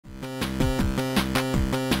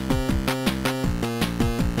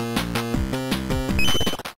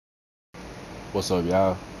What's up,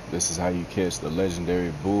 y'all? This is how you catch the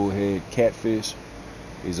legendary bullhead catfish.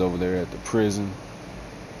 He's over there at the prison.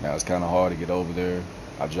 Now it's kind of hard to get over there.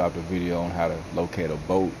 I dropped a video on how to locate a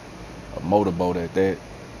boat, a motorboat at that.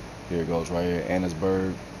 Here it goes right here,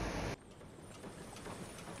 Annisburg.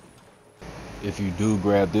 If you do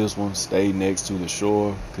grab this one, stay next to the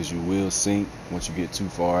shore because you will sink once you get too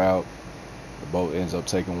far out. The boat ends up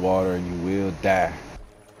taking water and you will die.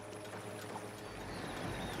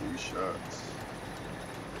 3 shots.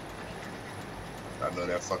 I know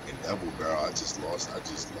that fucking double barrel. I just lost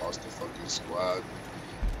the fucking squad.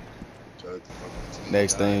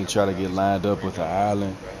 Next thing, try to get lined up with an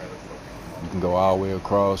island. You can go all the way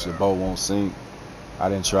across, your boat won't sink. I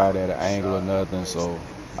didn't try that angle or nothing, so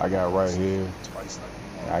I got right here.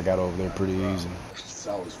 And I got over there pretty easy.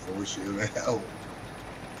 I was full shit in hell.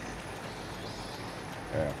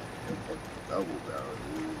 Yeah. Double barrel,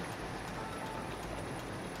 dude.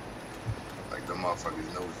 Like the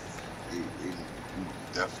motherfuckers know you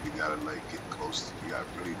definitely gotta like get close. You gotta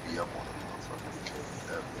really be up on the motherfucker to kill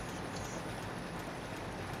that bitch.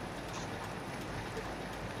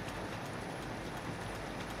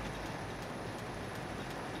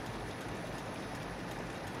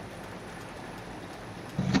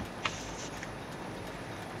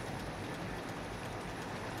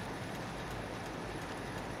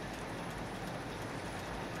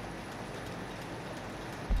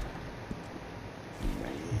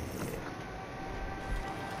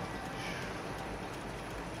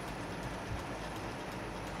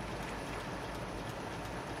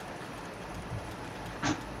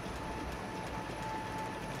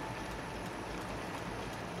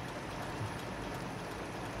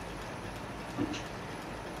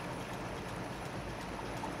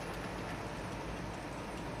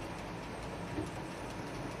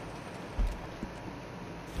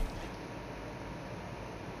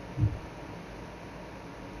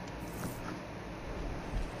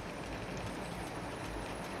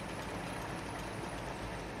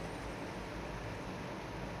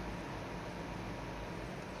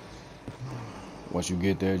 Once you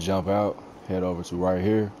get there, jump out, head over to right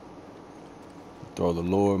here. Throw the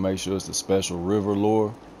lure, make sure it's the special river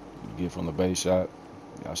lure you get from the bait shop.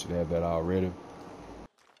 Y'all should have that already.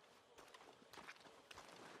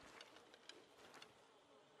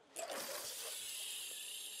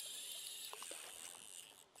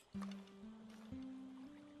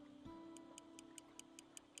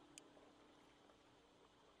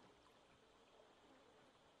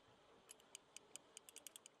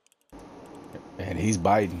 And he's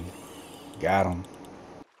biting. Got him.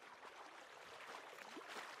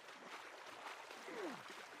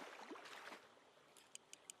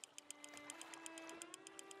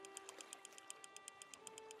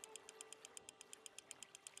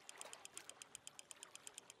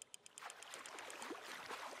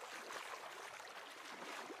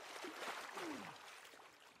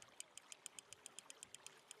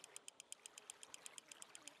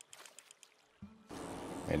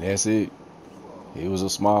 And that's it. He was a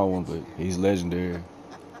small one, but he's legendary.